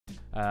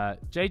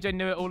JJ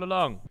knew it all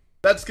along.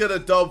 Let's get a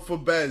dub for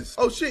Bez.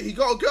 Oh shit, he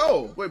got a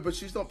girl. Wait, but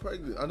she's not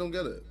pregnant. I don't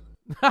get it.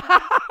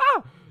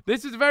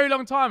 This is a very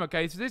long time,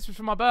 okay? So this was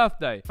for my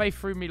birthday. Faith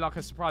threw me like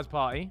a surprise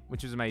party,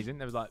 which was amazing.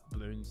 There was like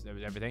balloons, there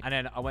was everything. And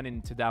then I went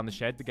into down the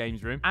shed, the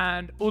games room,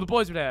 and all the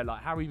boys were there.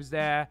 Like Harry was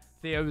there,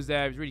 Theo was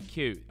there. It was really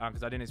cute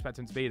because I didn't expect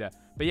him to be there.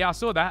 But yeah, I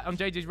saw that on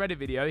JJ's Reddit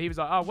video. He was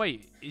like, oh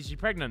wait, is she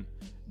pregnant?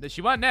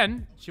 She weren't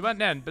then. She weren't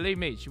then. Believe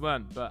me, she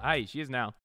weren't. But hey, she is now.